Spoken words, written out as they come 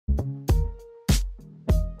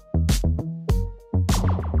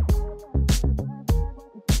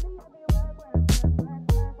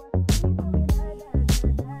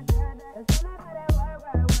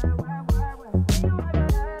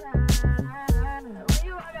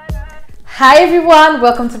Hi everyone,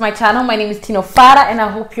 welcome to my channel. My name is Tinofara and I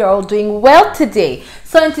hope you're all doing well today.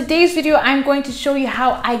 So in today's video, I'm going to show you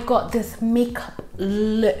how I got this makeup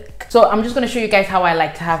look. So I'm just going to show you guys how I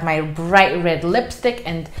like to have my bright red lipstick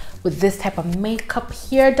and with this type of makeup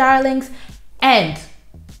here, darlings. And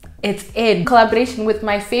it's in collaboration with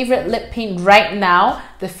my favorite lip paint right now,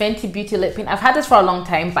 the Fenty Beauty Lip Paint. I've had this for a long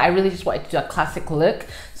time, but I really just wanted to do a classic look.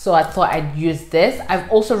 So I thought I'd use this.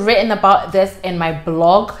 I've also written about this in my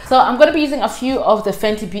blog. So I'm going to be using a few of the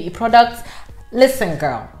Fenty Beauty products. Listen,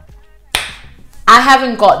 girl, I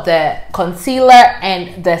haven't got the concealer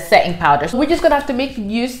and the setting powder. So we're just going to have to make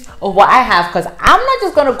use of what I have because I'm not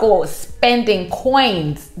just going to go spending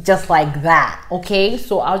coins just like that, okay?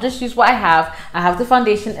 So I'll just use what I have. I have the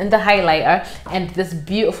foundation and the highlighter and this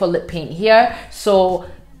beautiful lip paint here. So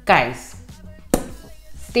guys,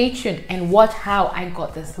 stay tuned and watch how I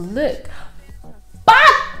got this look.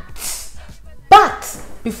 But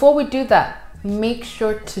before we do that, make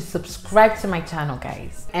sure to subscribe to my channel,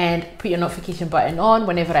 guys, and put your notification button on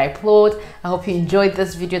whenever I upload. I hope you enjoyed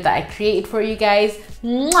this video that I created for you guys.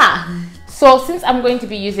 Mwah! So since I'm going to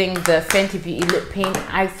be using the Fenty Beauty Lip Paint,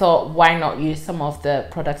 I thought why not use some of the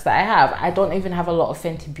products that I have. I don't even have a lot of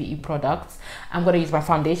Fenty Beauty products. I'm going to use my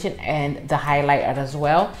foundation and the highlighter as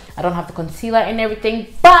well. I don't have the concealer and everything,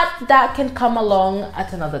 but that can come along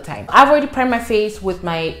at another time. I've already primed my face with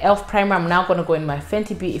my E.L.F primer. I'm now going to go in my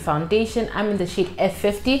Fenty Beauty foundation. I'm in the shade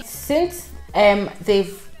F50. Since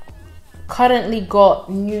they've currently got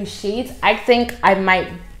new shades, I think I might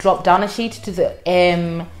drop down a shade to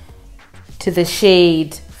the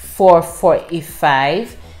shade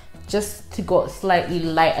 445 just to go slightly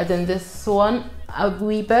lighter than this one a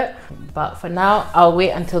wee bit. But for now, I'll wait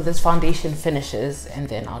until this foundation finishes and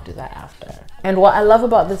then I'll do that after. And what I love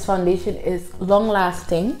about this foundation is long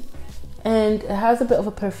lasting and it has a bit of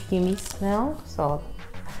a perfumey smell, so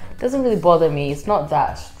it doesn't really bother me. It's not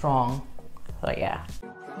that strong, so yeah.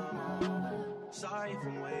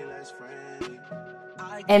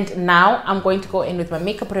 And now I'm going to go in with my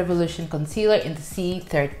Makeup Revolution concealer in the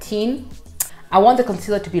C13. I want the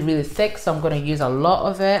concealer to be really thick, so I'm going to use a lot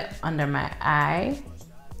of it under my eye.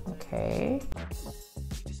 Okay.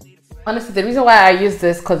 Honestly, the reason why I use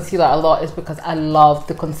this concealer a lot is because I love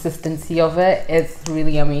the consistency of it. It's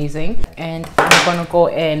really amazing. And I'm going to go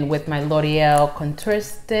in with my L'Oreal contour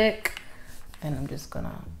stick. And I'm just going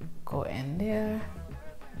to go in there.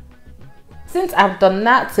 Since I've done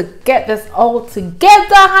that, to get this all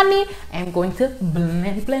together, honey, I'm going to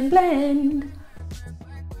blend, blend, blend.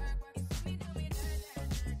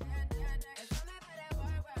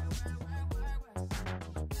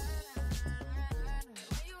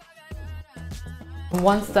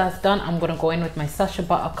 Once that's done, I'm going to go in with my Sacha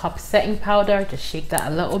buttercup setting powder. Just shake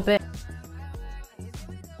that a little bit.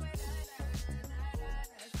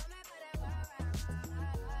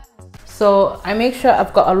 So I make sure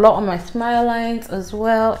I've got a lot on my smile lines as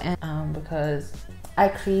well, and because I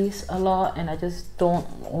crease a lot and I just don't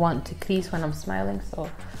want to crease when I'm smiling,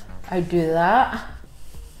 so I do that.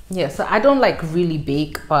 Yeah, so I don't like really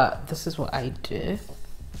bake, but this is what I do.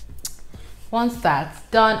 Once that's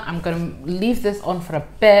done, I'm gonna leave this on for a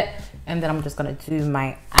bit and then I'm just gonna do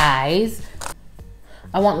my eyes.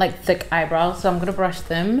 I want like thick eyebrows, so I'm gonna brush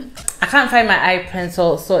them. I can't find my eye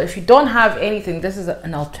pencil, so if you don't have anything, this is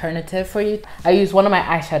an alternative for you. I use one of my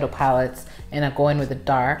eyeshadow palettes and I go in with the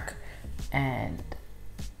dark and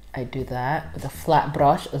I do that with a flat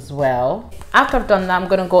brush as well. After I've done that, I'm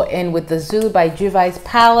gonna go in with the Zulu by Eyes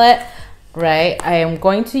palette. Right, I am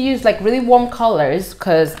going to use like really warm colors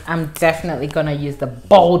because I'm definitely gonna use the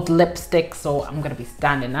bold lipstick, so I'm gonna be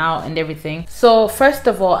standing out and everything. So first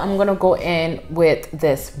of all, I'm gonna go in with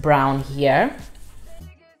this brown here.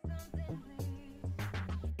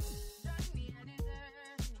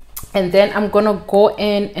 And then I'm gonna go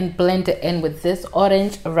in and blend it in with this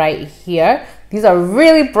orange right here. These are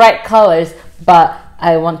really bright colors, but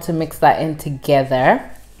I want to mix that in together.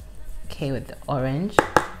 Okay, with the orange.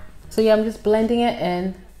 So yeah, I'm just blending it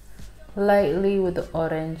in lightly with the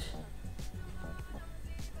orange.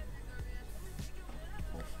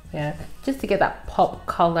 Yeah, just to get that pop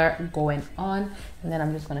color going on. And then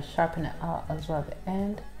I'm just gonna sharpen it out as well at the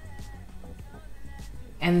end.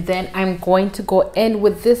 And then I'm going to go in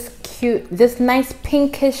with this nice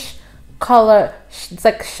pinkish color. It's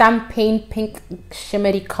like champagne pink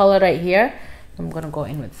shimmery color right here. I'm gonna go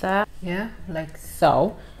in with that. Yeah, like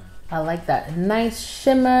so. I like that nice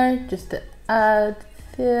shimmer just to add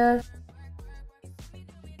there.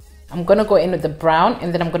 I'm gonna go in with the brown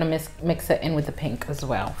and then I'm gonna mix it in with the pink as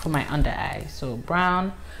well for my under eye. So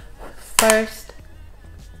brown first,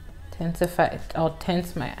 I'll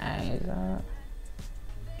tense my eyes up.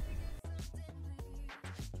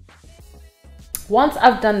 Once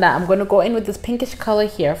I've done that, I'm going to go in with this pinkish color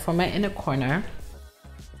here for my inner corner.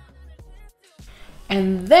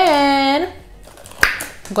 And then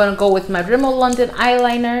I'm going to go with my Rimmel London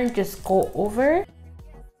eyeliner, just go over.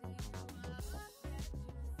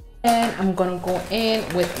 And I'm going to go in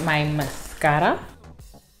with my mascara.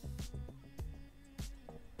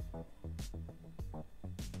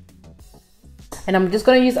 And I'm just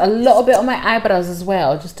going to use a little bit on my eyebrows as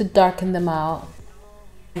well, just to darken them out.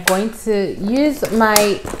 I'm going to use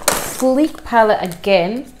my Sleek palette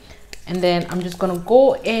again. And then I'm just going to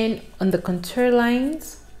go in on the contour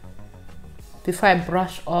lines before I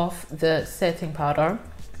brush off the setting powder.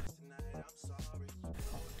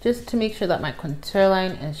 Just to make sure that my contour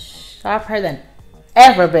line is sharper than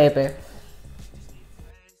ever, baby.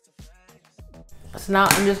 So now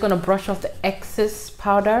I'm just going to brush off the excess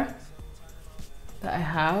powder that I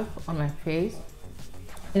have on my face.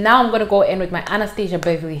 And now I'm going to go in with my Anastasia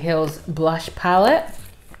Beverly Hills blush palette.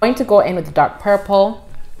 I'm going to go in with the dark purple,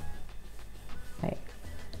 like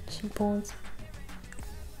cheekbones,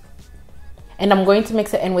 and I'm going to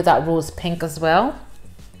mix it in with that rose pink as well.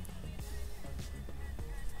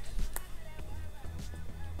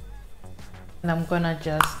 And I'm gonna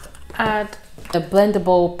just add the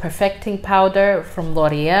blendable perfecting powder from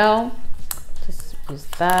L'Oreal. Just use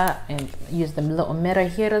that and use the little mirror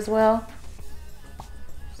here as well.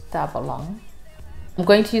 Just dab along. I'm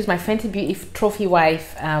going to use my Fenty Beauty Trophy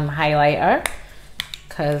Wife highlighter,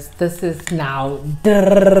 because this is now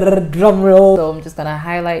drum roll. So I'm just gonna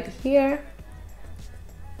highlight here.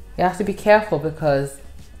 You have to be careful because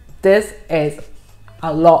this is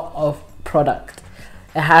a lot of product.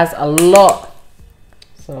 It has a lot.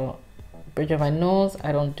 So bridge of my nose,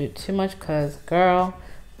 I don't do too much because, girl,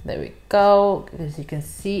 there we go. As you can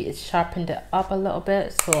see, it sharpened it up a little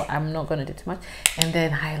bit, so I'm not gonna do too much. And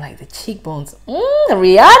then highlight the cheekbones.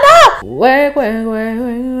 Rihanna! Work, work, work,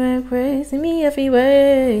 work, work, work, see me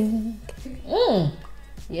everywhere.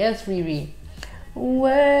 Yes, Riri.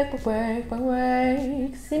 Work, work, work,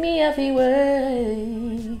 work, see me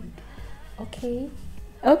everywhere. Okay.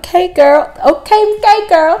 Okay, girl. Okay,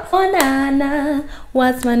 girl. Oh, Nana,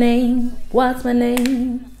 what's my name? What's my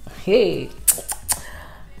name? Hey.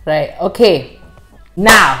 Right, okay.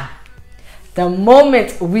 Now, the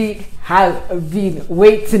moment we have been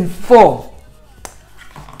waiting for.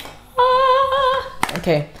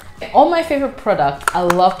 Okay. All my favorite products, I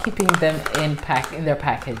love keeping them in their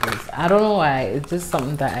packages. I don't know why. It's just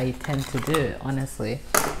something that I tend to do, honestly.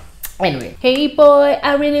 Anyway, hey boy,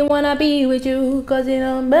 I really wanna be with you, cause you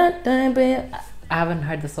know bad time. I haven't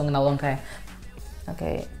heard the song in a long time.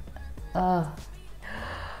 Okay.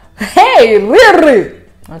 Hey, really?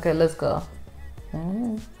 Okay, let's go.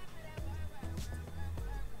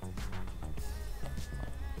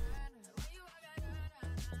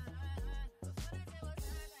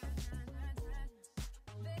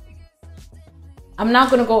 I'm now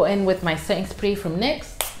gonna go in with my setting spray from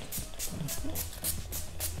NYX.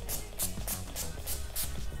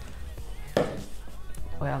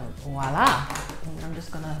 Well, voila. And I'm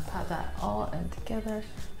just gonna pat that all in together,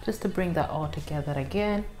 just to bring that all together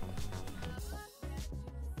again.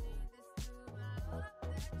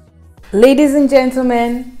 Ladies and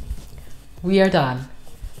gentlemen, we are done.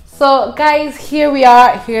 So guys, here we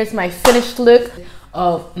are. Here's my finished look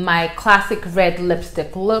of my classic red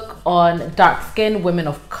lipstick look on dark skin women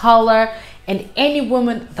of color and any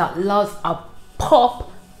woman that loves a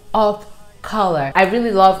pop of color. I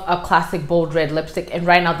really love a classic bold red lipstick, and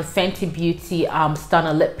right now the Fenty Beauty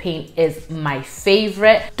Stunna lip paint is my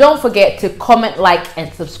favorite. Don't forget to comment, like,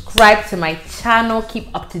 and subscribe to my channel.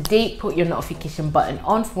 Keep up to date. Put your notification button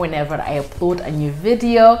on for whenever I upload a new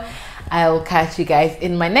video. I will catch you guys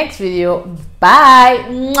in my next video. Bye.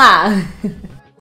 Mwah.